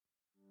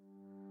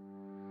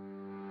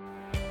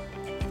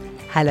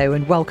Hello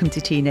and welcome to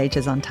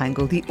Teenagers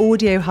Untangled, the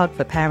audio hub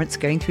for parents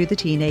going through the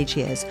teenage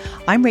years.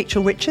 I'm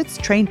Rachel Richards,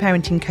 trained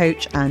parenting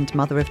coach and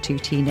mother of 2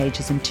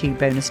 teenagers and 2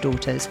 bonus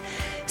daughters.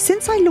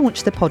 Since I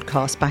launched the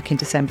podcast back in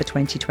December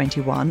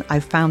 2021,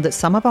 I've found that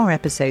some of our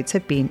episodes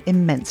have been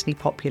immensely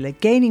popular,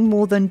 gaining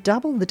more than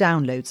double the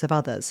downloads of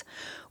others.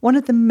 One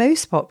of the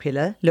most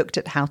popular looked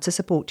at how to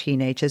support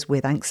teenagers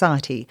with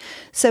anxiety.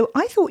 So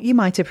I thought you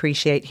might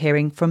appreciate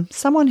hearing from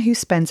someone who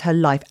spends her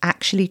life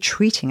actually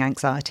treating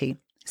anxiety.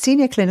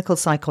 Senior Clinical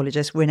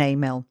Psychologist Renee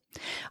Mill.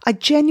 I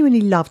genuinely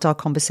loved our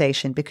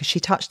conversation because she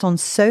touched on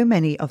so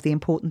many of the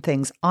important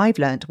things I've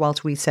learned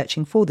whilst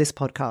researching for this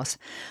podcast.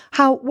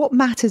 How what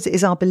matters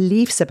is our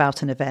beliefs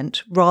about an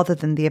event rather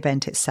than the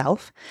event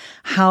itself,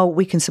 how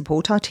we can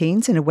support our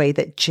teens in a way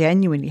that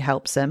genuinely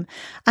helps them,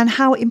 and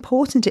how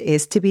important it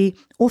is to be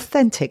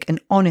authentic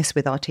and honest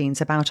with our teens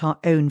about our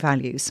own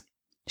values.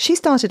 She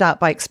started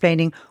out by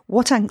explaining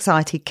what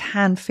anxiety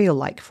can feel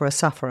like for a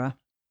sufferer.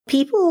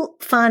 People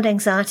find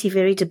anxiety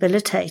very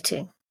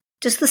debilitating.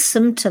 Just the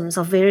symptoms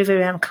are very,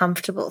 very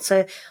uncomfortable.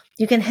 So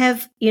you can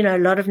have, a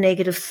lot of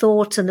negative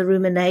thoughts and the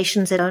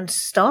ruminations that don't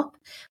stop,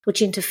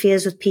 which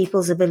interferes with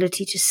people's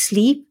ability to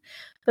sleep,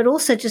 but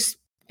also just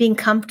being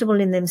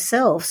comfortable in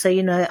themselves. So,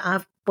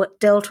 I've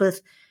dealt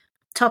with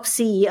top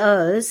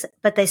CEOs,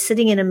 but they're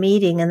sitting in a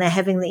meeting and they're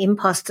having the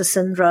imposter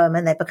syndrome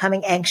and they're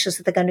becoming anxious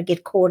that they're going to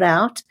get caught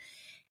out.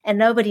 And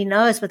nobody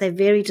knows, but they're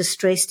very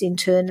distressed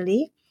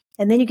internally.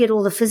 And then you get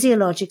all the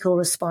physiological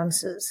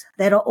responses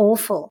that are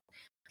awful.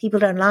 People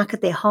don't like it.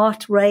 Their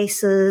heart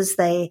races.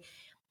 Their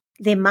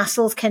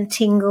muscles can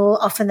tingle.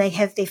 Often they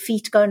have their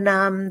feet go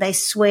numb. They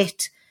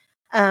sweat.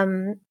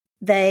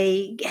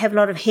 They have a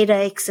lot of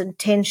headaches and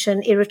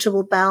tension,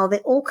 irritable bowel. There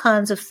are all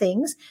kinds of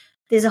things.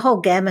 There's a whole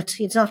gamut.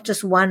 It's not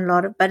just one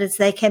lot, but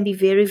they can be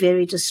very,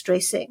 very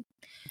distressing.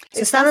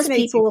 So sometimes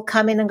people will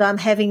come in and go, I'm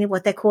having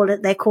what they call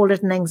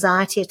it an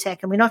anxiety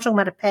attack. And we're not talking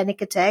about a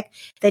panic attack.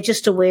 They're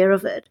just aware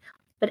of it.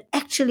 But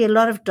actually, a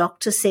lot of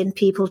doctors send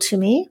people to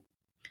me.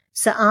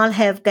 So I'll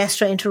have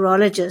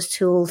gastroenterologists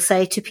who will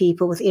say to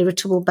people with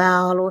irritable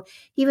bowel or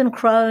even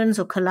Crohn's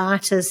or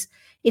colitis,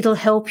 it'll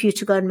help you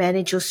to go and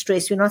manage your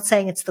stress. We're not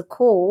saying it's the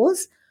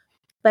cause,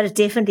 but it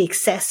definitely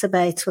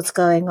exacerbates what's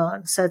going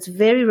on. So it's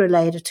very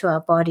related to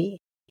our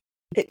body.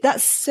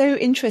 That's so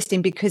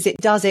interesting because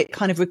it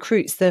kind of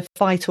recruits the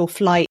fight or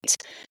flight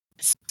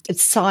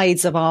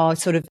sides of our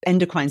sort of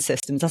endocrine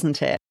system,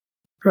 doesn't it?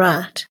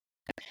 Right.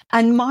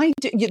 And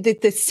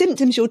the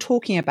symptoms you're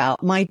talking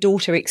about, my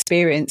daughter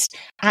experienced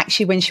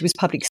actually when she was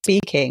public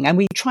speaking, and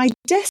we tried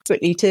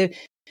desperately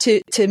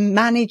to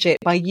manage it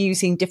by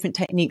using different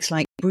techniques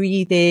like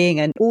breathing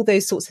and all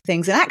those sorts of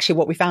things. And actually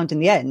what we found in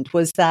the end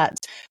was that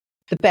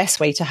the best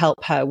way to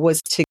help her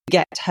was to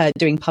get her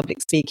doing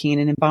public speaking in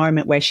an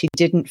environment where she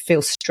didn't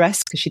feel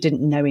stressed because she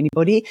didn't know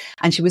anybody.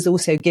 And she was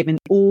also given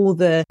all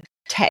the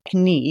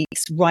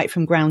techniques right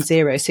from ground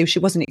zero. So she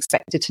wasn't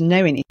expected to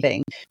know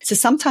anything. So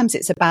sometimes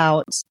it's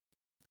about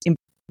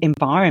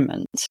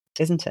environment,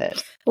 isn't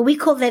it? Well, we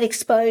call that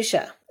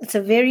exposure. It's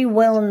a very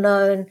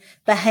well-known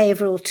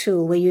behavioral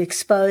tool where you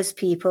expose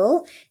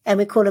people, and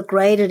we call it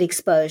graded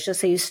exposure.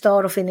 So you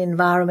start off in an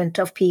environment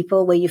of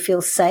people where you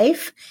feel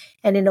safe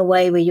and in a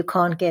way where you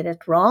can't get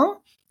it wrong,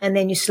 and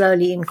then you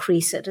slowly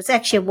increase it. It's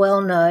actually a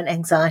well-known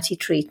anxiety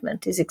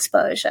treatment is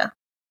exposure.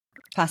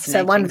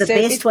 Fascinating. So one of the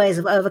best ways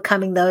of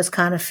overcoming those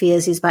kind of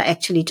fears is by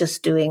actually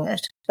just doing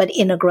it, but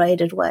in a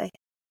graded way.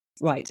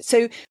 Right.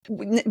 So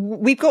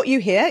we've got you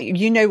here.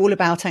 You know all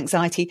about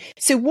anxiety.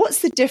 So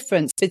what's the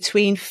difference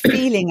between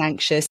feeling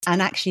anxious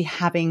and actually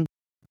having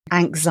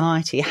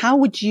anxiety? How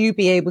would you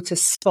be able to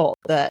spot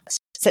that?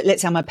 So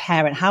let's say I'm a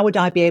parent. How would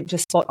I be able to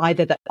spot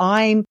either that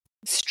I'm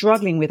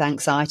struggling with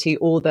anxiety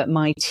or that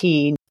my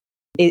teen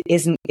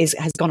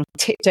has gone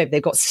tipped over?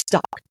 They've got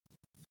stuck.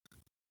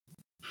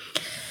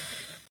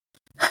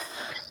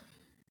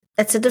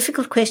 It's a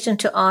difficult question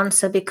to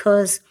answer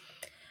because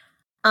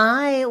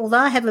although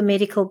I have a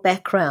medical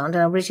background,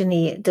 and I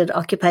originally did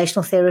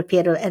occupational therapy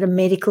at a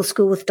medical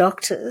school with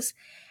doctors,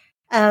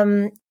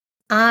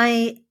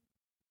 I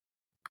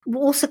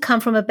also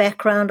come from a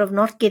background of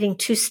not getting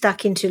too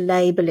stuck into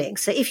labeling.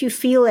 So if you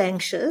feel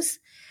anxious,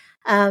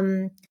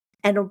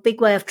 and a big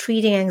way of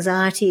treating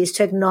anxiety is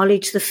to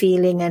acknowledge the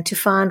feeling and to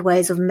find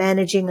ways of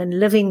managing and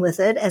living with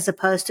it, as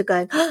opposed to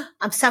going,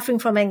 I'm suffering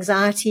from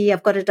anxiety,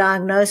 I've got a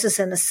diagnosis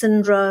and a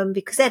syndrome,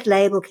 because that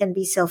label can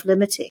be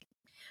self-limiting.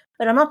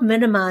 But I'm not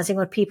minimizing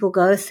what people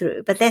go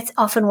through. But that's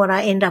often what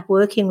I end up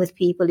working with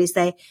people is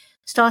they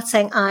start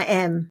saying, I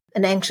am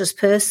an anxious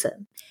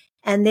person.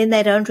 And then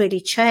they don't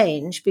really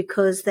change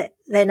because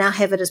they now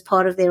have it as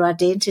part of their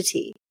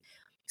identity.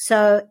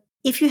 So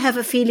if you have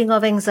a feeling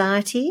of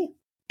anxiety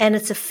and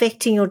it's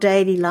affecting your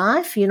daily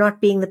life, you're not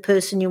being the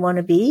person you want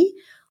to be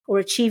or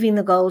achieving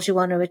the goals you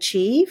want to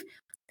achieve,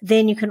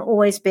 then you can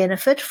always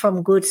benefit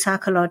from good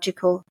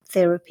psychological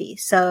therapy.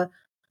 So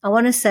I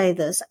want to say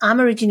this. I'm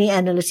originally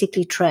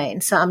analytically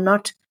trained, so I'm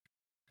not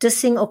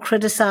dissing or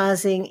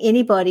criticizing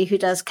anybody who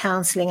does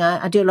counseling.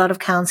 I do a lot of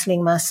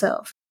counseling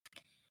myself.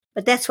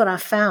 But that's what I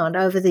found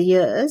over the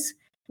years.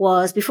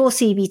 was before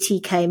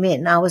CBT came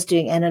in, I was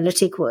doing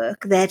analytic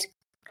work, that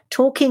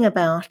talking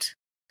about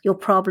your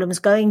problems,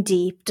 going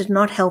deep, did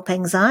not help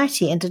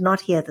anxiety and did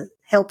not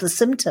help the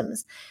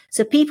symptoms.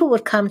 So people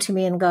would come to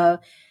me and go,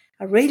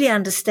 I really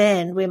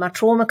understand where my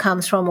trauma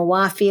comes from or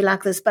why I feel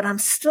like this, but I'm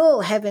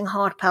still having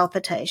heart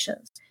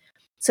palpitations.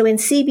 So when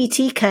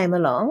CBT came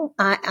along,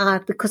 I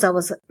because I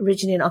was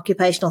originally an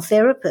occupational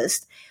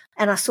therapist,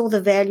 and I saw the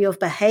value of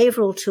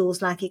behavioral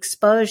tools like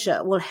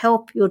exposure will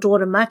help your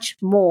daughter much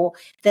more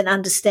than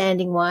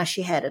understanding why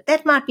she had it.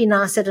 That might be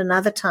nice at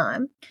another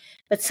time,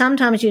 but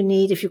sometimes you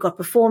need, if you've got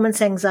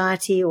performance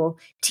anxiety or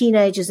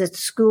teenagers at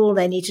school,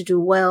 they need to do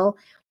well.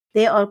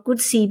 There are good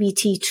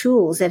CBT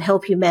tools that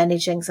help you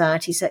manage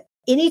anxiety. So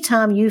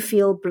anytime you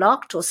feel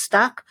blocked or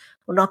stuck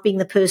or not being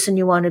the person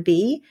you want to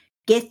be,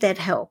 get that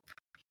help.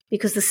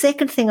 Because the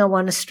second thing I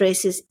want to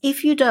stress is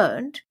if you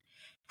don't,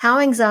 how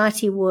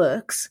anxiety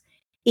works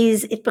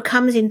is it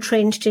becomes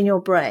entrenched in your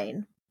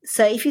brain.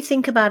 So if you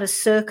think about a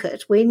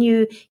circuit, when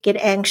you get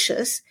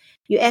anxious,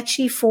 you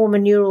actually form a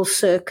neural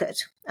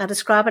circuit. I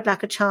describe it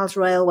like a child's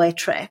railway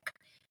track.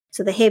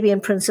 So the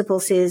Hebbian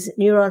principle says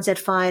neurons that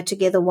fire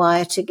together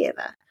wire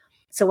together.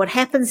 So what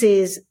happens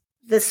is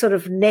this sort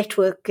of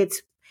network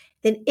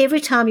then every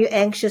time you're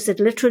anxious,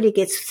 it literally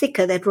gets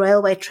thicker. That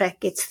railway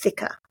track gets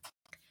thicker.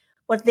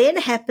 What then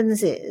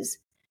happens is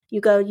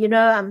you go,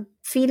 I'm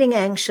feeling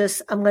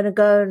anxious. I'm going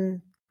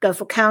to go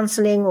for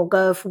counseling or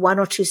go for 1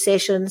 or 2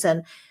 sessions.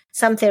 And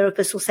some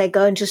therapists will say,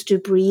 go and just do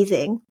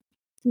breathing.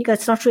 And you go,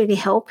 it's not really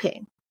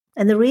helping.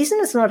 And the reason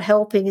it's not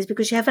helping is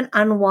because you haven't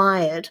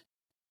unwired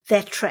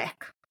that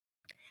track.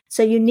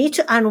 So you need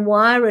to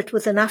unwire it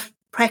with enough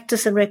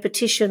practice and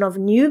repetition of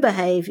new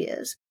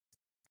behaviors.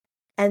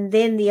 And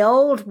then the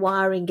old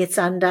wiring gets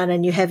undone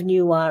and you have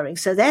new wiring.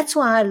 So that's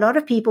why a lot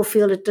of people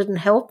feel it didn't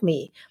help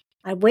me.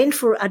 I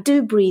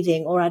do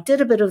breathing or I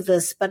did a bit of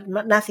this, but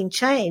nothing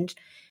changed.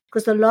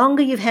 Because the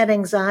longer you've had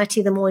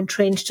anxiety, the more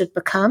entrenched it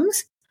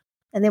becomes.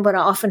 And then what I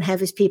often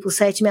have is people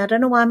say to me, I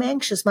don't know why I'm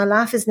anxious. My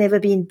life has never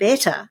been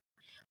better.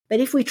 But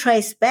if we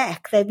trace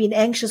back, they've been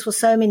anxious for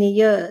so many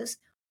years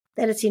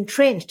that it's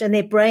entrenched and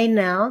their brain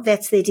now,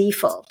 that's their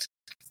default.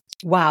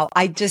 Wow.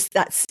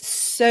 That's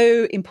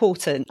so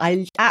important.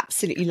 I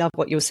absolutely love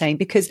what you're saying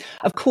because,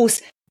 of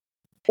course,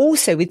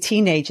 also with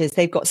teenagers,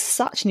 they've got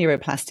such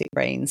neuroplastic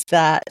brains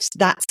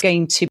that's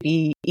going to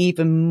be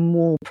even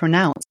more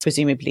pronounced,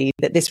 presumably,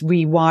 that this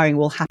rewiring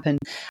will happen.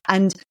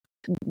 And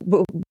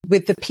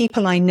with the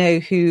people I know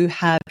who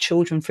have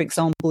children, for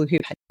example, who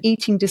had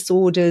eating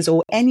disorders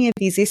or any of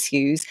these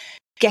issues,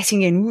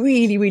 getting in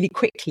really, really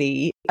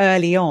quickly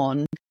early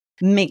on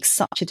makes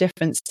such a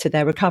difference to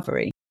their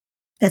recovery.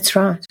 That's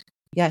right.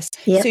 Yes.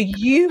 Yep. So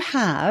you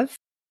have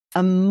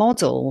a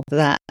model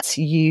that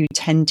you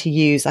tend to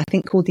use, I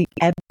think called the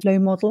ebb flow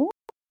model.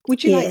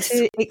 Would you like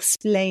to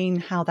explain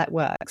how that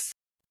works?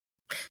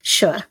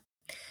 Sure.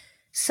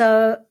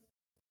 So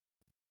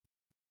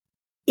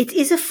it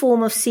is a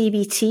form of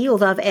CBT,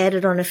 although I've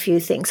added on a few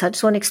things. I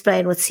just want to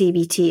explain what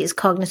CBT is,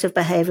 cognitive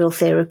behavioral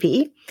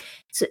therapy.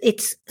 So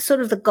it's sort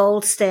of the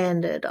gold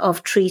standard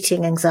of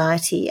treating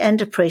anxiety and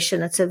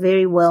depression. It's a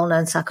very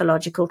well-known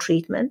psychological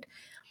treatment.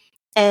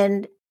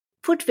 And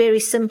put very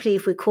simply,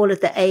 if we call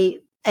it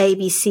the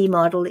ABC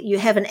model, you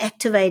have an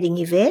activating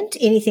event.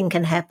 Anything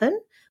can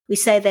happen. We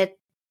say that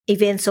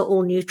events are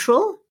all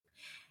neutral.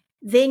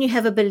 Then you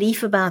have a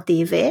belief about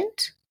the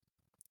event.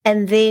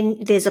 And then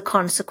there's a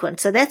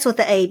consequence. So that's what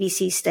the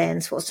ABC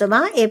stands for. So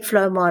my ebb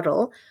flow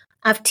model,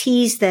 I've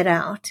teased that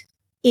out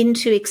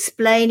into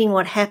explaining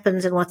what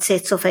happens and what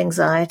sets off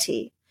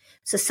anxiety.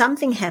 So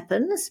something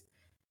happens.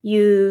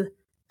 You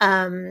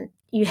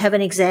have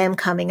an exam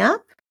coming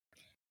up.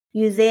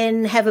 You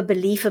then have a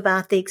belief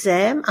about the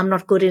exam. I'm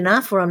not good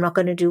enough, or I'm not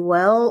going to do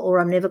well, or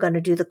I'm never going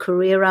to do the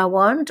career I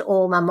want,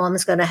 or my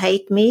mom's going to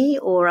hate me,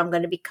 or I'm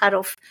going to be cut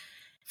off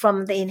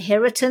from the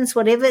inheritance,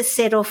 whatever is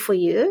set off for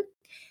you.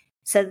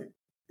 So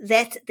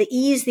that the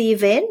E is the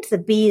event, the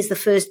B is the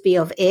first B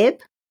of ebb,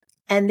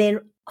 and then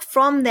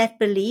from that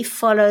belief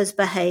follows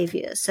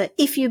behavior. So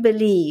if you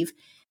believe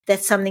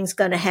that something's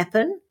going to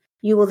happen,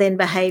 you will then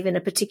behave in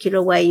a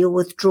particular way. You'll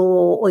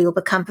withdraw or you'll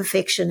become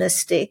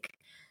perfectionistic.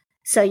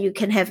 So you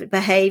can have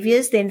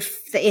behaviors. Then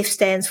the F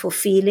stands for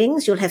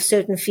feelings. You'll have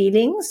certain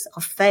feelings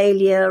of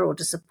failure or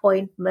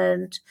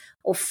disappointment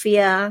or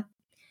fear.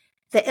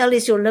 The L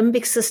is your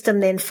limbic system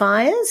then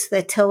fires.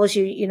 That tells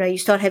you, you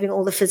start having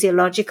all the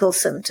physiological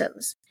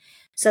symptoms.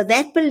 So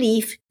that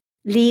belief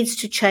leads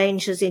to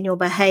changes in your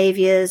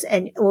behaviors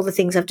and all the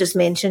things I've just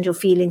mentioned, your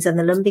feelings and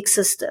the limbic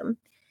system.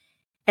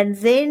 And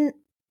then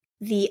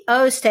the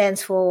O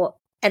stands for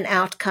an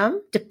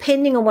outcome.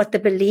 Depending on what the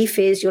belief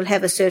is, you'll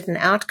have a certain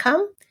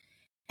outcome.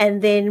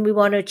 And then we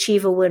want to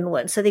achieve a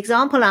win-win. So the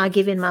example I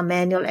give in my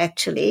manual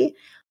actually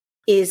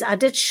is I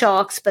did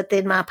sharks, but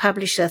then my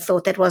publisher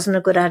thought that wasn't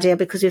a good idea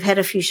because we've had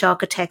a few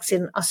shark attacks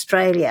in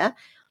Australia.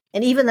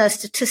 And even though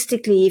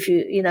statistically, if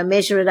you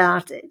measure it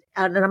out,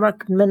 and I'm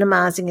not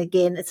minimizing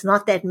again, it's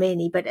not that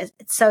many, but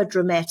it's so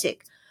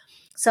dramatic.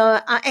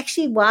 So I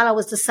actually, while I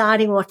was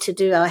deciding what to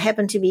do, I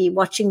happened to be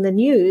watching the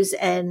news,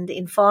 and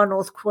in far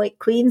north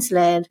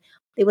Queensland,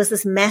 there was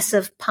this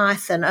massive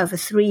python over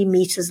 3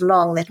 meters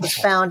long that was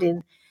found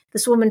in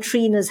this woman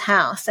Trina's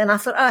house. And I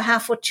thought, oh, how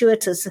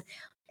fortuitous.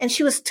 And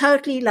she was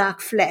totally like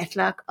flat,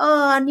 like,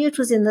 oh, I knew it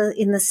was in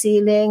the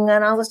ceiling,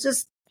 and I was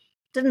just,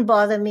 didn't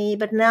bother me.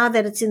 But now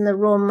that it's in the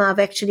room, I've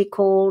actually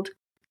called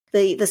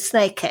the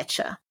snake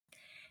catcher.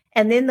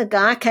 And then the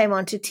guy came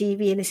onto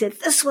TV and he said,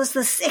 this was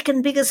the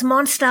second biggest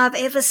monster I've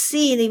ever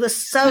seen. He was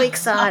so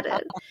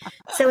excited.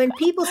 So when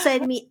people say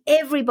to me,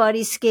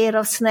 everybody's scared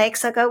of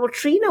snakes, I go, well,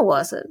 Trina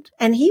wasn't.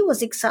 And he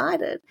was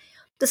excited.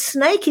 The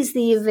snake is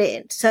the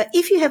event. So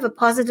if you have a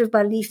positive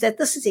belief that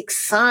this is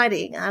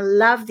exciting, I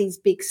love these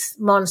big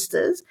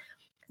monsters,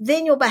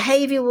 then your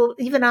behavior will,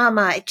 even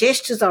my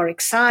gestures are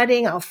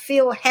exciting. I'll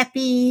feel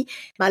happy.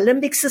 My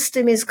limbic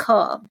system is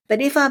calm. But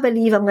if I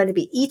believe I'm going to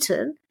be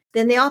eaten,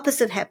 then the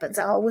opposite happens.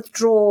 I'll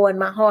withdraw and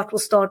my heart will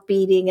start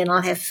beating and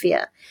I'll have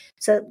fear.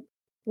 So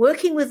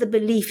working with the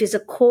belief is a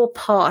core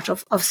part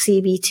of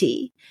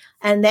CBT,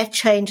 and that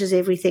changes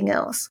everything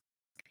else.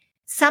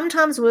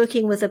 Sometimes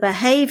working with the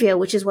behavior,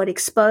 which is what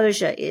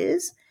exposure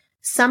is,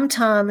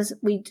 sometimes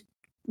we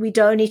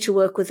don't need to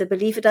work with the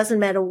belief. It doesn't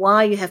matter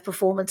why you have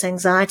performance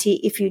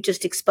anxiety. If you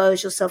just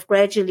expose yourself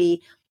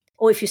gradually,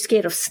 or if you're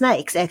scared of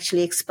snakes,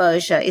 actually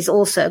exposure is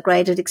also a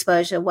graded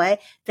exposure way.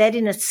 That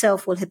in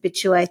itself will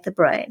habituate the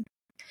brain.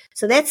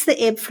 So that's the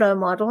ebb flow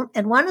model.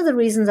 And one of the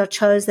reasons I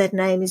chose that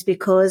name is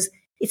because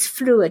it's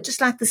fluid,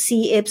 just like the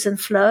sea ebbs and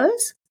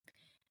flows.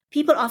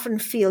 People often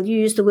feel, you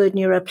use the word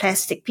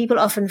neuroplastic, people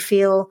often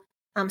feel,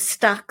 I'm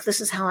stuck,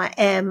 this is how I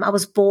am, I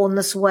was born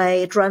this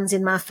way, it runs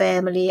in my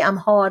family, I'm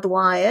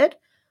hardwired.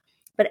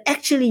 But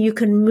actually you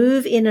can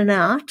move in and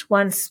out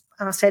once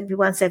they've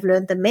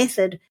learned the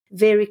method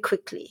very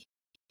quickly.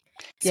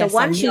 So Yes,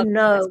 once you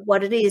know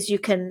what it is, you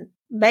can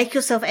make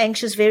yourself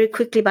anxious very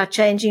quickly by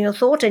changing your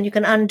thought, and you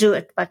can undo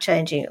it by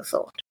changing your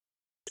thought.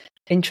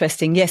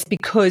 Interesting. Yes,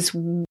 because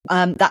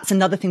that's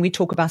another thing we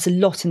talk about a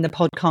lot in the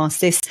podcast,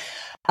 this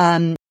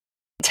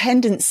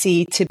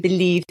tendency to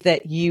believe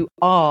that you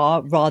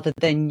are rather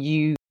than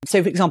you.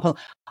 So, for example,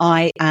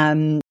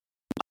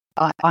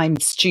 I'm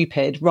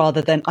stupid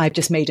rather than I've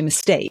just made a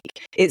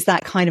mistake. It's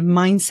that kind of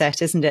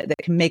mindset, isn't it, that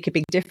can make a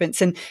big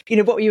difference. And,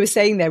 what you were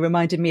saying there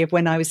reminded me of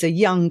when I was a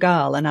young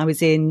girl and I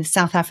was in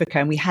South Africa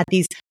and we had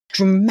these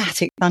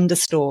dramatic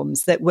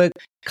thunderstorms that were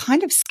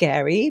kind of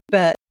scary.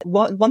 But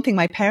one thing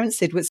my parents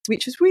did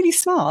which was really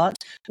smart,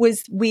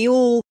 was we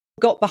all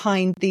got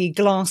behind the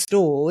glass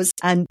doors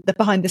and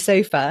behind the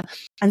sofa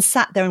and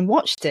sat there and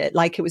watched it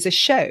like it was a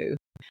show.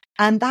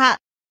 And that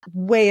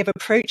way of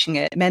approaching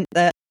it meant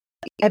that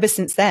ever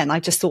since then, I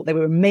just thought they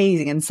were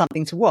amazing and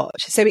something to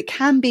watch. So it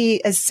can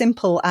be as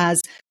simple as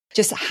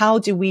just how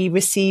do we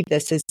receive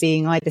this as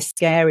being either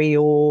scary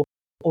or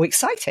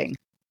exciting?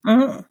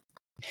 Mm.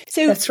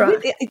 So that's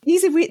right.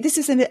 This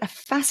is a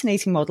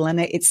fascinating model, and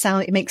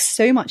it makes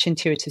so much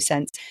intuitive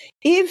sense.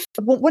 If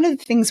one of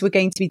the things we're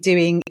going to be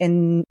doing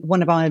in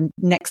one of our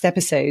next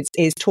episodes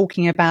is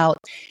talking about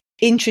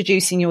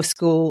introducing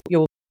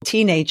your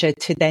teenager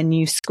to their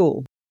new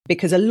school,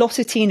 because a lot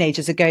of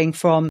teenagers are going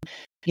from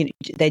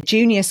their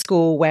junior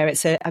school, where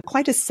it's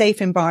quite a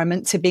safe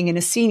environment, to being in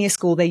a senior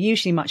school. They're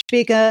usually much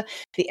bigger.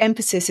 The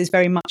emphasis is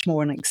very much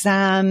more on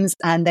exams,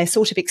 and they're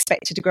sort of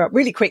expected to grow up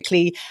really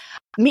quickly,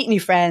 meet new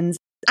friends,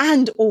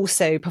 and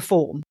also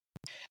perform.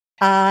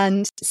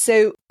 And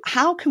so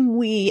how can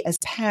we as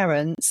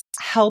parents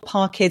help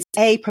our kids,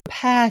 A,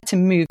 prepare to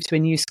move to a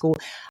new school,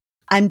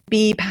 and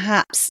B,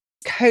 perhaps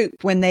cope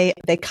when they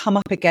come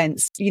up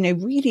against,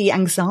 really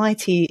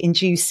anxiety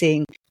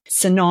inducing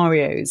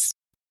scenarios?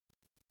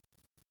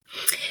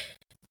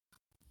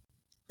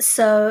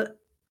 So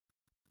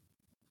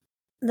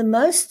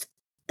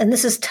and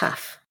this is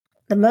tough,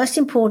 the most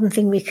important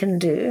thing we can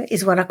do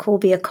is what I call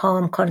be a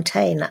calm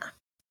container.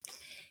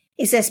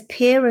 Is as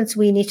parents,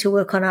 we need to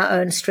work on our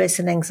own stress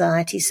and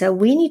anxiety. So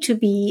we need to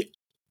be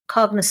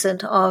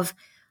cognizant of,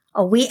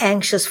 are we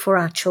anxious for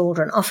our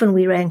children? Often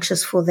we're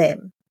anxious for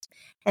them.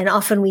 And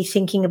often we're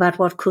thinking about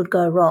what could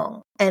go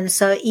wrong. And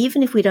so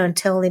even if we don't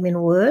tell them in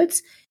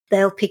words,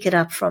 they'll pick it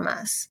up from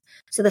us.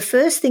 So the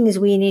first thing is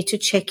we need to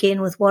check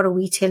in with what are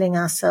we telling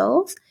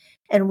ourselves,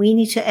 and we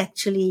need to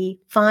actually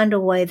find a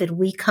way that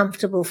we're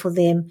comfortable for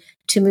them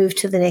to move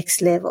to the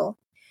next level.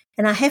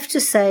 And I have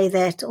to say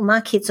that my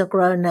kids are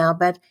grown now,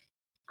 but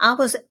I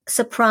was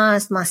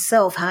surprised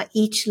myself how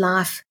each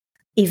life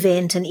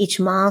event and each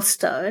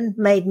milestone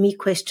made me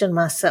question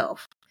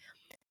myself.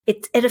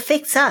 It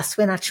affects us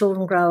when our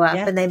children grow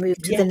up and they move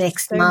to the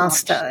next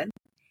milestone.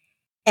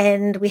 Much.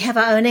 And we have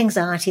our own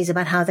anxieties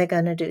about how they're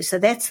going to do. So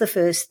that's the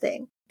first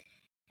thing.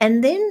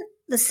 And then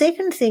the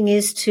second thing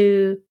is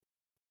to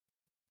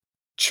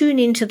tune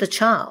into the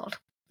child.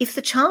 If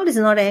the child is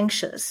not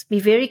anxious, be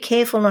very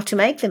careful not to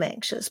make them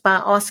anxious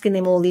by asking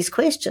them all these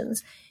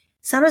questions.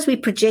 Sometimes we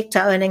project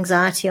our own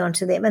anxiety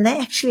onto them, and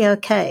they're actually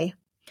okay.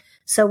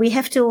 So we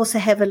have to also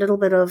have a little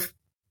bit of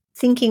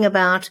thinking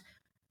about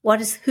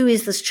who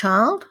is this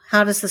child?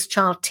 How does this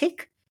child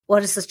tick? what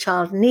does the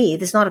child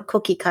need? There's not a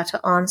cookie cutter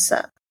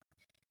answer.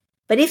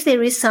 But if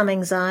there is some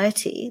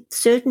anxiety,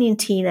 certainly in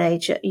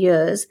teenage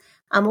years,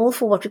 I'm all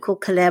for what we call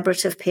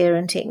collaborative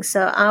parenting.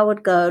 So I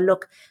would go,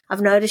 look,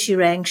 I've noticed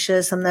you're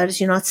anxious. I've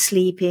noticed you're not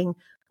sleeping.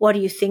 What do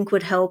you think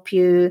would help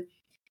you?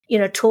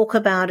 Talk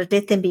about it.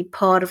 Let them be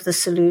part of the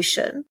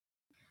solution.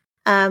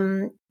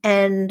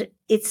 And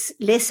it's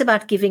less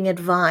about giving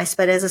advice,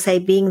 but as I say,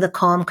 being the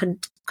calm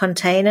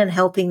container and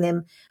helping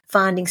them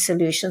finding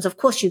solutions. Of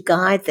course, you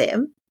guide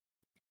them.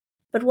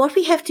 But what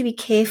we have to be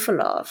careful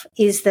of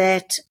is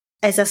that,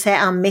 as I say,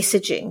 our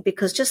messaging,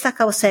 because just like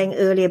I was saying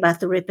earlier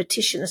about the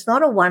repetition, it's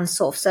not a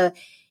once-off. So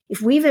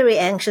if we're very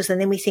anxious and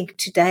then we think,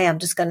 today I'm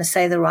just going to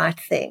say the right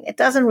thing, it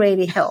doesn't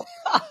really help.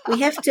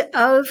 We have to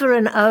over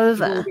and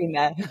over.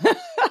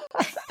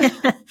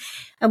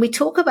 And we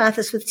talk about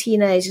this with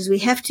teenagers. We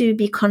have to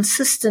be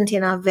consistent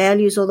in our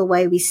values or the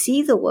way we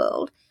see the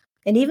world.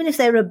 And even if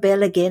they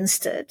rebel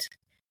against it,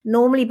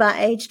 normally by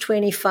age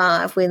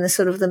 25, when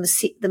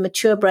the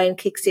mature brain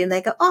kicks in,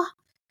 they go, oh,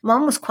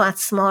 Mom was quite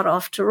smart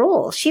after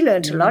all. She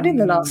learned a lot in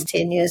the last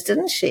 10 years,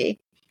 didn't she?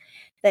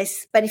 But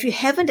if you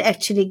haven't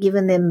actually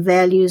given them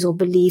values or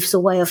beliefs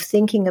or way of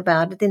thinking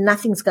about it, then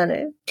nothing's going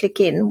to click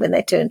in when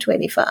they turn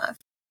 25.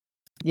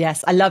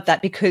 Yes, I love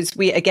that, because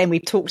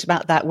we've talked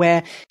about that,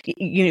 where,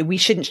 we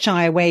shouldn't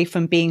shy away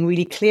from being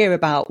really clear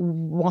about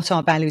what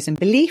our values and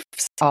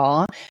beliefs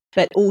are,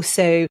 but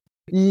also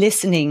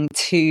listening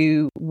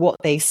to what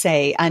they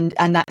say, and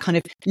that kind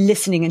of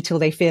listening until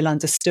they feel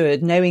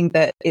understood, knowing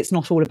that it's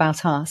not all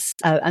about us.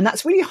 And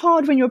that's really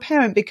hard when you're a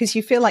parent, because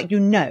you feel like you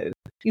know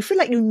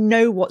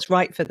what's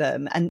right for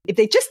them. And if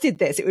they just did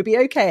this, it would be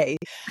okay.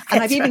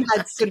 And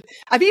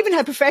I've even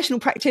had professional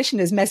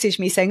practitioners message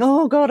me saying,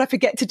 oh God, I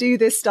forget to do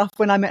this stuff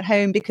when I'm at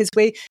home, because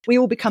we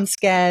all become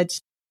scared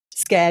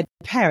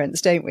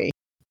parents, don't we?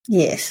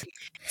 Yes.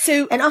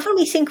 And often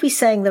we think we're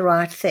saying the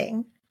right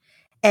thing,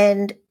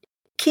 and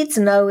kids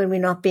know when we're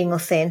not being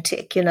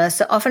authentic,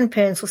 so often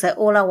parents will say,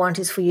 all I want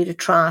is for you to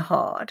try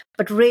hard,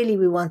 but really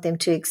we want them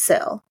to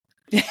excel.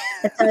 And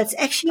so it's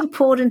actually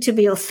important to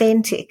be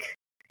authentic.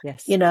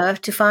 Yes.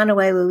 To find a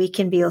way where we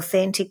can be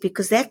authentic,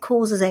 because that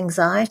causes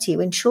anxiety.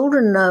 When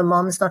children know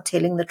Mom's not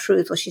telling the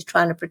truth or she's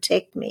trying to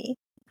protect me,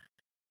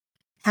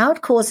 how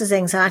it causes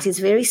anxiety is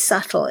very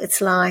subtle. It's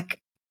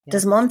like,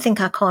 does Mom think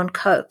I can't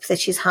cope,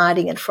 that she's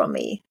hiding it from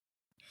me?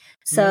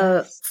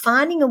 So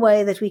finding a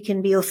way that we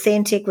can be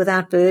authentic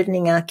without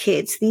burdening our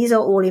kids, these are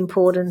all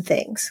important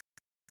things.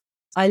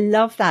 I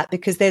love that,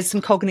 because there's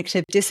some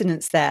cognitive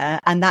dissonance there,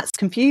 and that's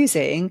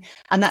confusing,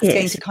 and that's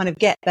going to kind of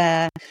get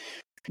there.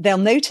 They'll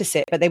notice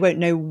it, but they won't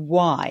know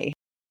why.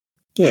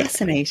 Yes.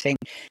 Fascinating.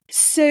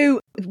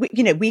 So,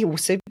 we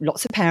also,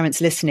 lots of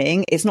parents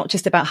listening, it's not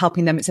just about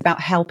helping them, it's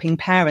about helping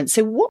parents.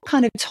 So what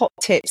kind of top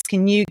tips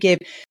can you give?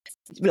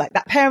 Like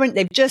that parent,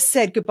 they've just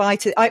said goodbye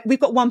to, we've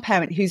got one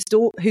parent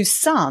whose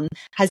son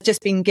has just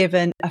been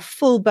given a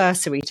full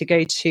bursary to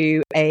go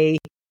to a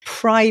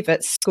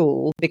private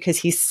school because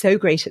he's so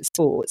great at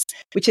sports,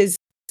 which is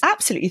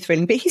absolutely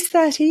thrilling. But he's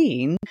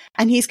 13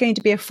 and he's going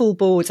to be a full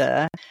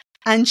boarder.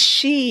 And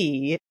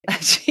she's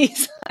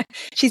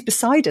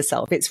beside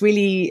herself.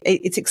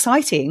 It's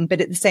exciting,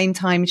 but at the same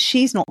time,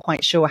 she's not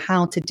quite sure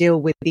how to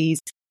deal with these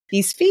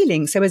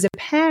feelings. So as a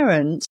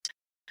parent,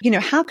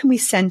 how can we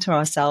center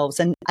ourselves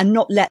and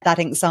not let that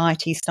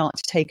anxiety start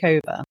to take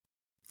over?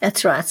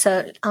 That's right.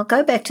 So I'll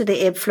go back to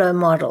the ebb flow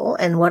model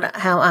and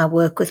how I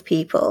work with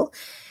people.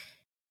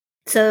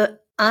 So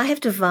it's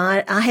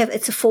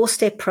a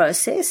 4-step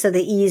process. So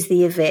the E is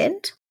the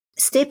event.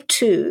 Step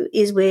 2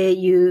 is where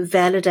you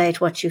validate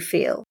what you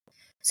feel.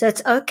 So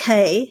it's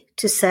okay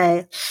to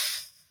say,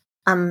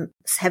 I'm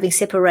having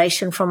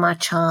separation from my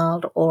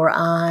child, or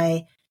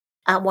I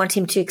want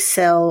him to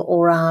excel,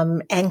 or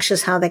I'm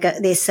anxious how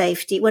their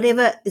safety,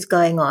 whatever is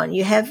going on.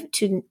 You have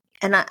to,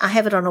 and I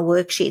have it on a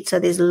worksheet. So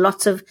there's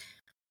lots of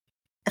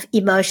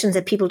emotions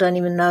that people don't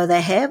even know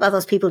they have.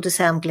 Others people just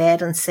say, I'm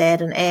glad and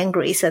sad and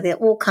angry. So there are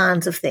all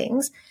kinds of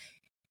things.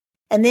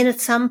 And then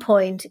at some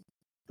point,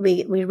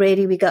 we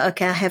go,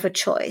 okay, I have a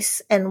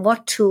choice. And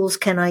what tools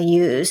can I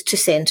use to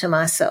center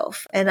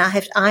myself? And I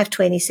have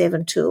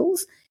 27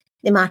 tools.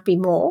 There might be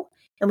more.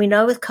 And we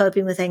know with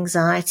coping with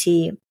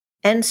anxiety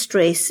and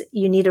stress,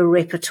 you need a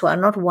repertoire.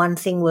 Not one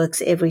thing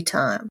works every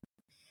time.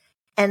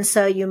 And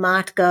so you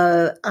might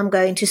go, I'm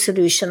going to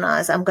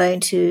solutionize. I'm going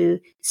to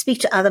speak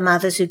to other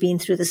mothers who've been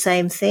through the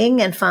same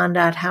thing and find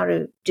out how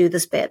to do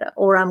this better.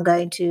 Or I'm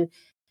going to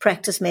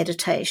practice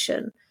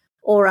meditation.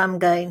 Or I'm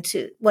going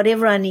to,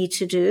 whatever I need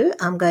to do,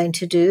 I'm going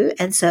to do.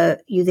 And so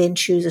you then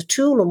choose a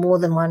tool or more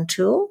than one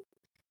tool.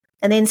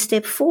 And then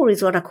step 4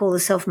 is what I call the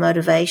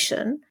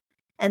self-motivation.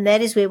 And that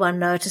is where one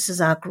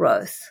notices our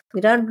growth. We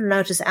don't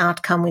notice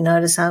outcome, we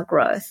notice our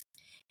growth.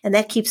 And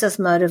that keeps us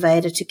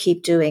motivated to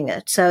keep doing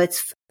it. So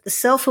it's the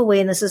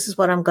self-awareness, this is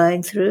what I'm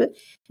going through,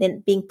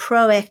 then being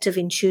proactive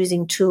in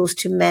choosing tools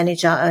to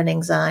manage our own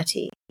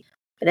anxiety.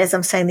 But as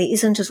I'm saying, there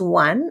isn't just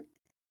one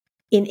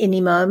in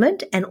any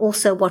moment, and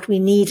also what we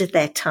need at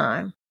that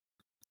time.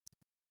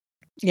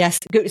 Yes,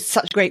 good.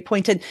 Such a great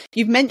point. And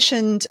you've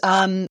mentioned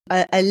a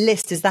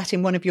list. Is that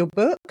in one of your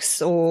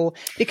books, or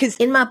because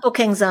in my book,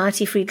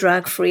 Anxiety Free,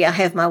 Drug Free, I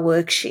have my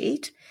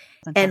worksheet.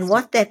 fantastic. And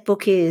what that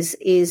book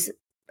is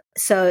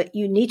so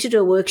you need to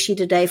do a worksheet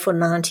a day for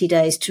 90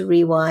 days to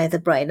rewire the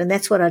brain. And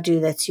that's what I do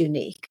that's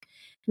unique.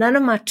 None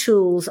of my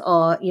tools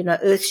are,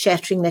 earth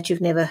shattering that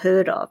you've never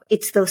heard of.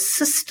 It's the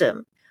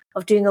system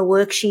of doing a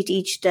worksheet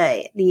each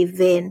day, the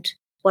event,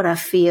 what I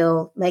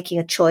feel, making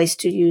a choice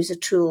to use a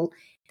tool.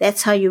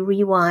 That's how you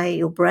rewire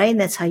your brain.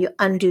 That's how you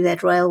undo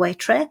that railway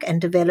track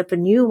and develop a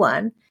new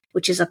one,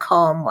 which is a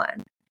calm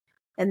one.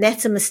 And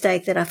that's a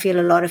mistake that I feel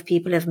a lot of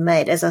people have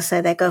made. As I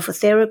say, they go for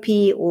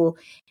therapy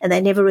and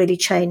they never really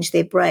change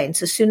their brain.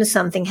 So as soon as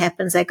something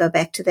happens, they go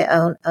back to their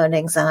own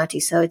anxiety.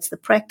 So it's the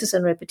practice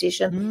and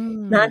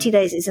repetition. 90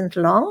 days isn't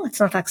long. It's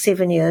not like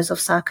 7 years of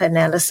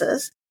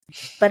psychoanalysis,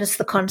 but it's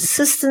the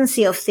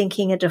consistency of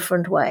thinking a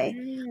different way.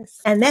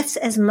 Yes. And that's,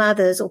 as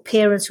mothers or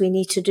parents, we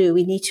need to do.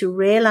 We need to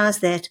realize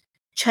that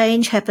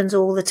change happens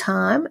all the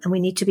time, and we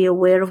need to be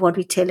aware of what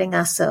we're telling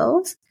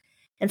ourselves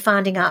and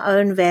finding our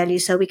own value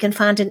so we can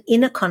find an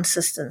inner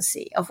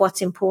consistency of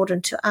what's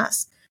important to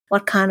us.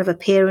 What kind of a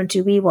parent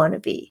do we want to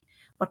be?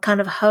 What kind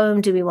of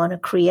home do we want to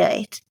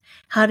create?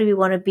 How do we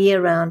want to be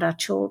around our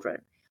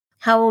children?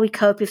 How will we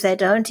cope if they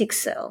don't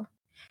excel?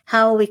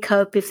 How will we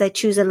cope if they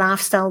choose a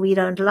lifestyle we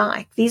don't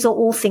like? These are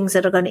all things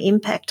that are going to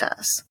impact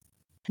us.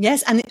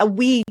 Yes. And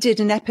we did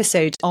an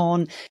episode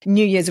on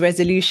New Year's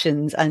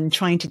resolutions and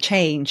trying to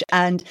change.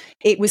 And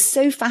it was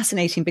so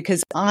fascinating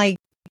because I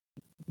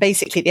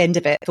basically at the end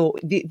of it thought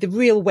the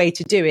real way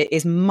to do it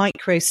is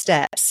micro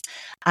steps.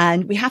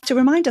 And we have to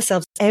remind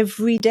ourselves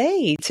every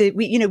day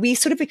we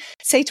sort of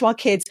say to our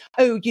kids,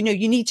 oh, you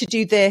need to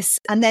do this.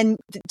 And then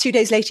 2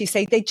 days later you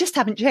say, they just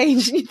haven't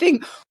changed. And you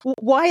think, well,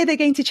 why are they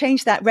going to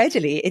change that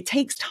readily? It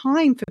takes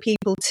time for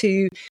people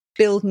to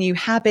build new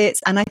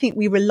habits. And I think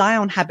we rely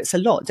on habits a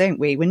lot, don't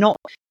we? We're not,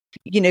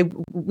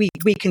 we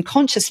can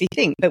consciously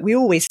think, but we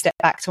always step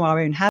back to our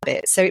own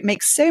habits. So it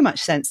makes so much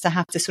sense to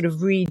have to sort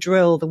of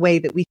re-drill the way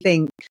that we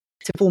think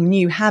to form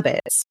new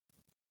habits.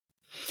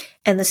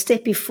 And the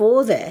step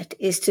before that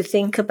is to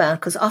think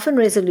about, because often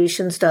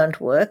resolutions don't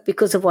work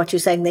because of what you're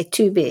saying, they're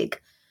too big.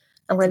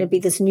 I'm going to be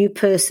this new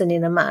person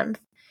in a month.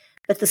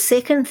 But the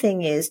second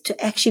thing is to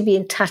actually be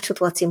in touch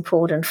with what's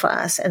important for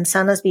us. And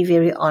Sanna's be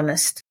very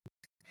honest.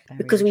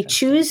 Because we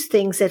choose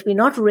things that we're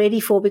not ready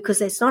for because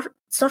it's not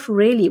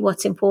really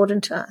what's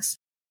important to us.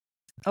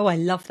 Oh, I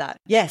love that.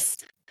 Yes.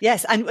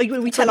 Yes. And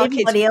we tell our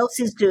kids everybody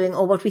else is doing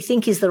or what we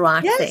think is the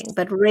right thing,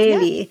 but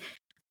really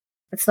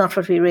it's not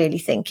what we're really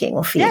thinking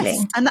or feeling.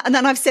 Yes. And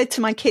then I've said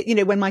to my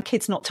kid, when my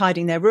kid's not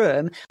tidying their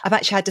room, I've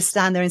actually had to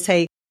stand there and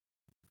say,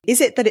 is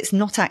it that it's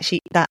not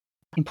actually that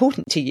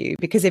important to you?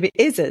 Because if it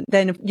isn't,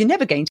 then you're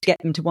never going to get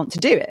them to want to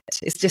do it.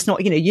 It's just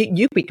not,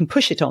 we can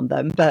push it on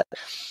them, but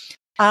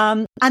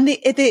and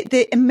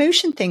the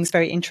emotion thing is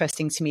very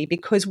interesting to me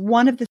because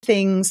one of the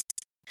things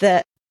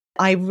that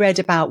I read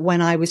about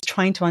when I was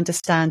trying to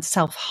understand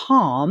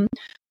self-harm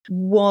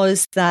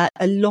was that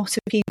a lot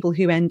of people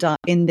who end up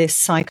in this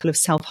cycle of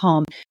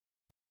self-harm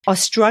are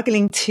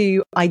struggling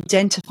to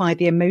identify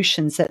the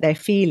emotions that they're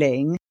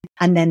feeling,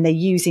 and then they're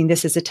using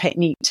this as a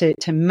technique to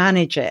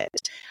manage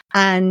it.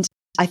 And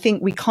I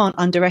think we can't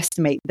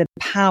underestimate the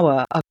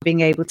power of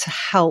being able to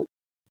help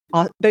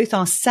both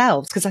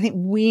ourselves, because I think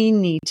we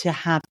need to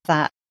have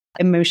that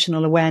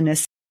emotional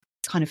awareness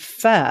kind of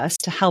first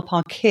to help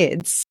our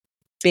kids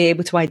be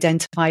able to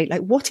identify,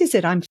 like, what is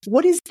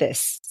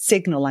this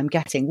signal I'm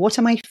getting? What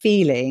am I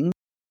feeling?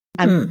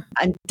 And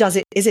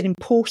is it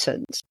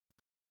important?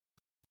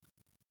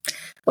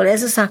 Well,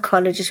 as a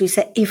psychologist, we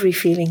say every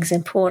feeling is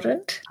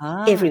important.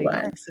 Everyone.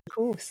 Yes, of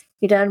course.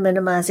 You don't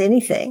minimize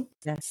anything.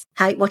 Yes.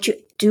 What you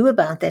do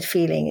about that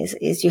feeling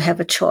is you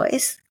have a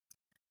choice,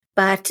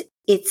 but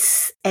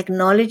it's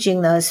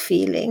acknowledging those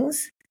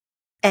feelings.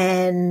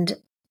 And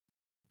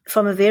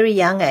from a very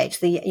young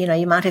age,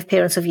 you might have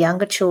parents of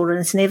younger children.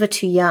 It's never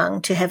too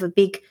young to have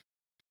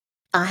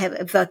I have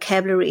a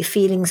vocabulary,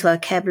 feelings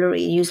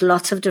vocabulary, use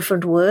lots of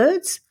different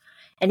words.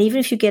 And even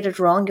if you get it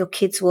wrong, your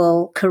kids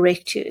will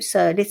correct you.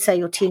 So let's say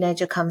your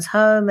teenager comes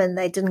home and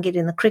they didn't get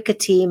in the cricket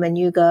team and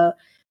you go,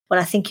 well,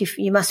 I think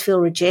you must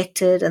feel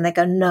rejected. And they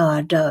go, no,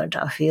 I don't.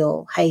 I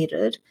feel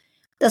hated.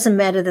 Doesn't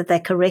matter that they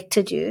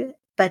corrected you,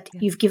 but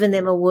you've given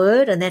them a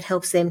word and that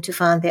helps them to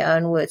find their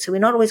own word. So we're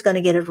not always going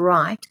to get it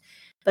right,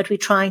 but we're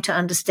trying to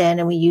understand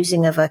and we're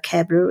using a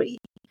vocabulary.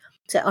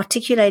 So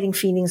articulating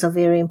feelings are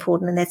very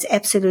important, and that's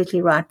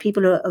absolutely right.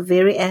 People who are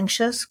very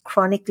anxious,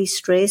 chronically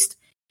stressed,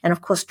 and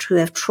of course who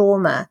have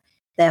trauma,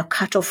 they are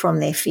cut off from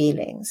their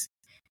feelings.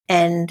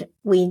 And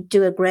we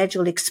do a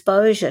gradual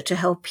exposure to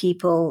help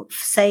people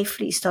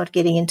safely start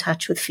getting in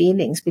touch with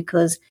feelings,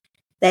 because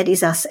that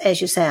is us,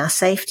 as you say, our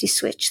safety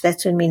switch.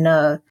 That's when we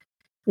know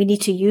we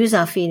need to use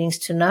our feelings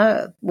to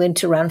know when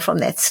to run from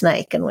that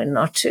snake and when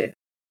not to.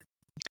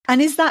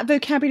 And is that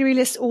vocabulary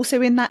list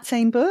also in that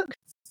same book?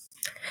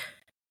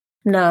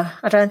 No,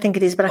 I don't think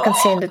it is, but I can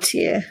send it to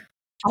you.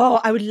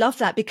 Oh, I would love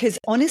that, because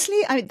honestly,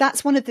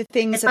 that's one of the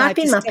things It might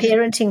be in my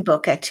parenting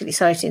book, actually.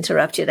 Sorry to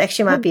interrupt you. It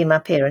actually might be in my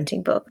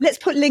parenting book. Let's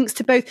put links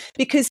to both,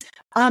 because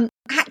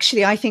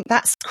actually I think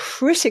that's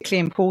critically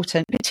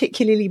important,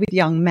 particularly with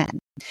young men.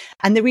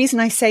 And the reason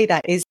I say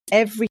that is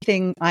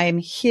everything I am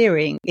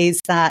hearing is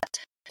that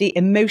the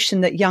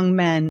emotion that young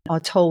men are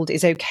told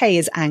is okay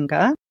is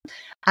anger.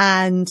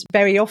 And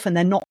very often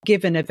they're not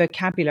given a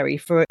vocabulary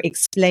for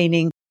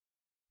explaining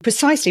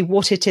precisely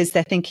what it is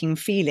they're thinking and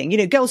feeling. You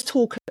know, girls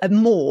talk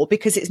more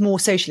because it's more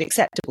socially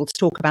acceptable to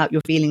talk about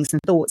your feelings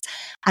and thoughts.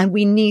 And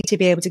we need to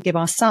be able to give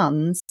our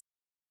sons,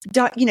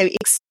 you know,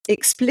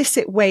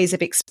 explicit ways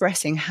of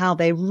expressing how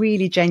they're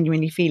really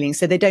genuinely feeling,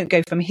 so they don't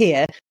go from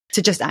here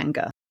to just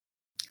anger.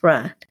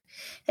 Right.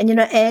 And, you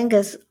know,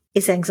 anger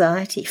is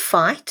anxiety,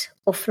 fight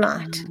or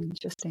flight.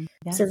 Interesting.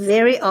 Yes. So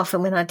very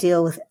often when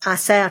I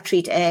say I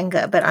treat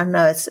anger, but I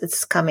know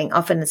it's coming,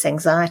 often it's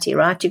anxiety,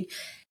 right?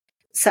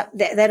 So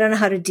they don't know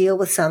how to deal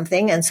with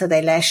something, and so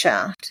they lash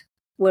out.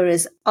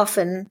 Whereas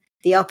often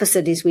the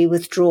opposite is we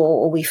withdraw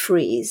or we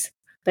freeze.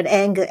 But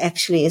anger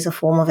actually is a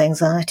form of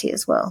anxiety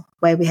as well,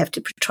 where we have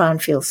to try and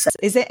feel safe.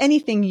 Is there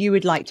anything you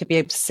would like to be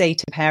able to say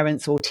to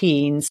parents or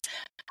teens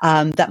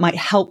that might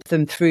help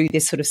them through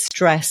this sort of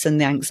stress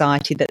and the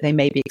anxiety that they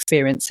may be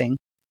experiencing?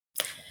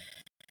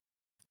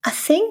 I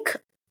think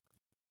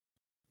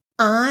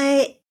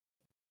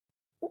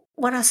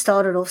what I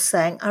started off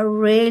saying, I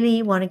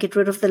really want to get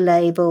rid of the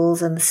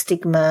labels and the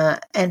stigma,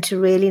 and to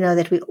really know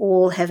that we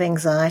all have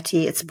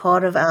anxiety. It's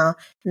part of our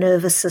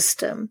nervous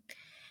system.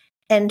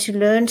 And to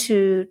learn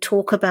to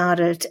talk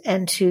about it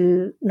and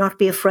to not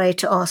be afraid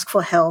to ask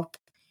for help.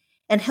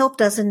 And help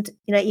doesn't,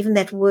 you know, even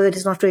that word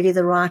is not really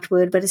the right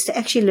word, but it's to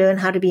actually learn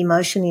how to be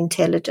emotionally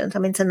intelligent. I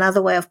mean, it's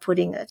another way of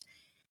putting it.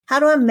 How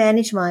do I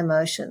manage my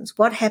emotions?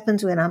 What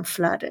happens when I'm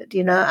flooded?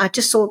 You know, I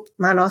just saw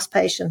my last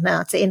patient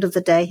now. It's the end of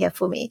the day here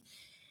for me.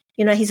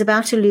 You know, he's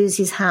about to lose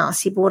his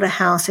house. He bought a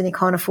house and he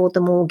can't afford the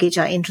mortgage.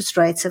 Our interest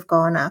rates have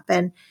gone up.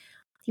 And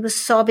he was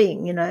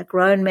sobbing, you know, a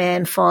grown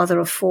man, father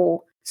of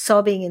 4,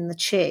 sobbing in the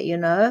chair, you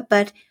know,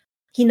 but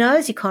he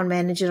knows he can't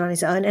manage it on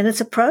his own, and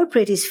it's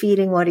appropriate. He's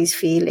feeling what he's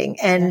feeling,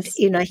 and, yes,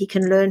 you know, he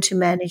can learn to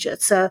manage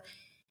it. So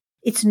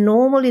it's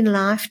normal in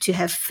life to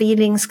have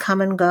feelings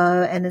come and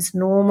go, and it's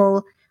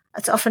normal.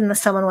 It's often,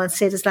 as someone once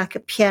said, it's like a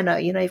piano,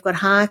 you know, you've got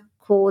high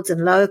chords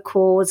and low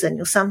chords, and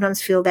you'll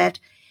sometimes feel that.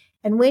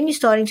 And when you're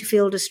starting to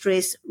feel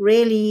distress,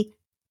 really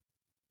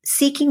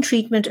seeking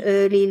treatment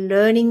early,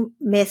 learning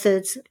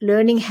methods,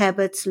 learning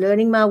habits,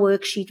 learning my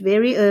worksheet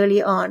very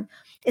early on.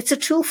 It's a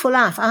tool for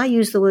life. I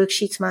use the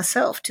worksheets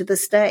myself to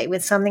this day. When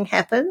something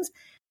happens,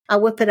 I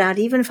whip it out.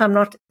 Even if I'm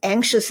not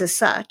anxious as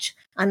such,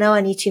 I know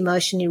I need to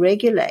emotionally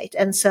regulate.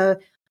 And so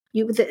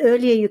the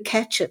earlier you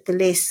catch it, the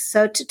less.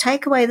 So to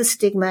take away the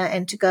stigma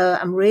and to go,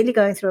 I'm really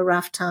going through a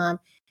rough time.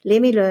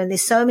 Let me learn.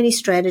 There's so many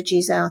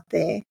strategies out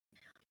there.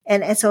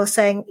 And as I was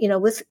saying, you know,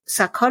 with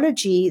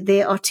psychology,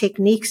 there are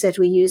techniques that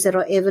we use that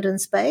are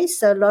evidence-based.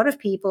 So a lot of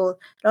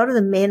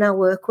the men I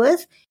work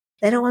with,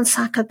 they don't want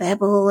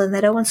psychobabble, and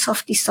they don't want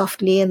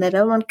softly, and they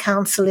don't want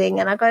counseling.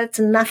 And I go, it's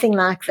nothing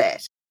like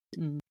that.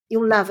 Mm.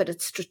 You'll love it.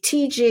 It's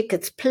strategic.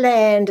 It's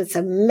planned. It's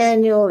a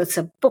manual. It's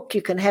a book.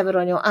 You can have it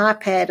on your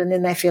iPad, and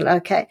then they feel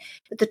okay.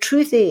 But the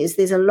truth is,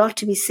 there's a lot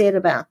to be said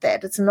about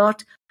that. It's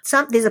not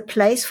there's a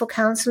place for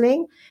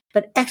counseling,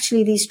 but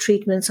actually these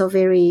treatments are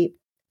very,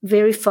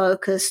 very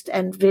focused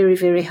and very,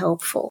 very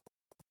helpful.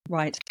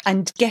 Right.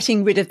 And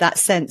getting rid of that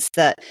sense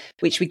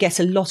which we get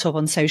a lot of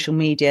on social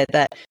media,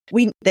 that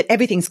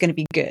everything's going to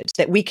be good,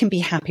 that we can be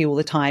happy all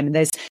the time. And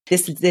there's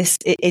this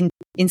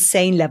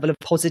insane level of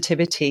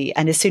positivity.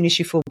 And as soon as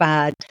you feel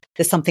bad,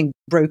 there's something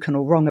broken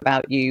or wrong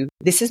about you.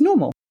 This is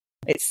normal.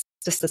 It's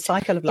just a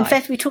cycle of life. In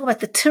fact, we talk about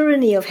the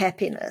tyranny of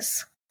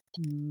happiness.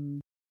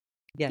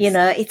 Yes. You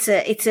know,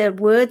 it's a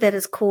word that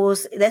has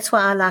caused, that's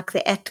why I like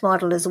the ACT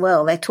model as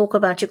well. They talk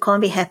about you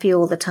can't be happy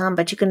all the time,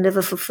 but you can live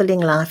a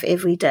fulfilling life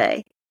every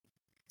day.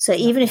 So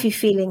even if you're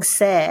feeling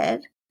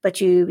sad, but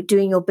you're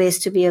doing your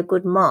best to be a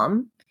good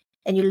mom,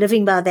 and you're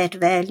living by that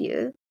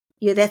value,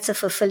 that's a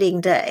fulfilling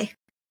day.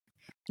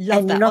 Love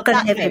and that. You're not going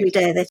to have every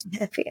day that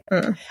you're happy.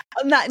 On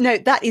that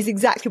note, that is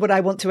exactly what I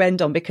want to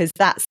end on, because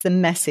that's the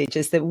message,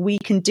 is that we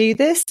can do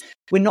this.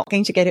 We're not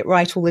going to get it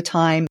right all the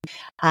time.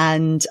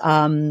 And,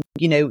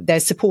 you know,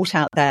 there's support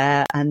out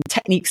there and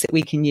techniques that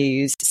we can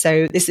use.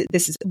 So this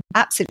is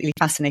absolutely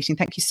fascinating.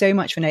 Thank you so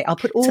much, Renee. I'll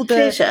put all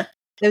the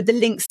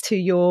links to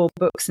your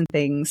books and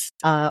things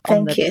on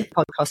the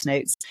podcast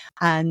notes.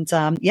 And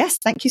yes,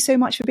 thank you so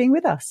much for being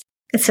with us.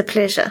 It's a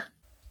pleasure.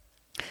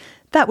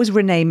 That was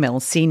Renee Mill,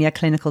 Senior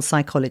Clinical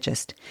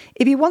Psychologist.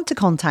 If you want to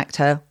contact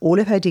her, all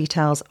of her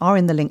details are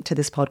in the link to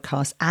this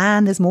podcast,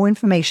 and there's more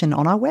information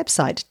on our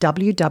website,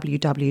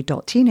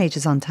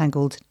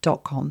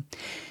 www.teenagersuntangled.com.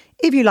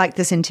 If you like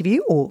this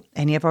interview or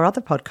any of our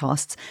other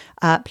podcasts,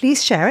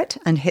 please share it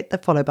and hit the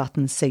follow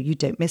button so you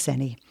don't miss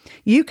any.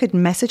 You could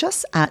message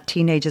us at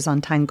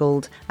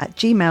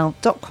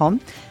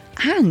teenagersuntangled@gmail.com.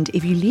 And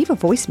if you leave a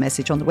voice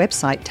message on the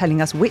website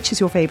telling us which is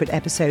your favourite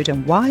episode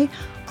and why,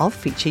 I'll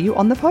feature you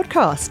on the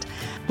podcast.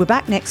 We're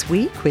back next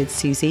week with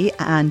Susie,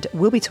 and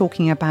we'll be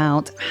talking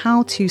about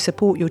how to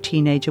support your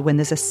teenager when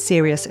there's a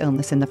serious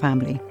illness in the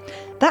family.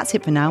 That's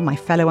it for now, my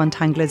fellow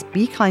untanglers.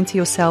 Be kind to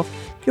yourself.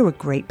 You're a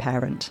great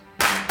parent.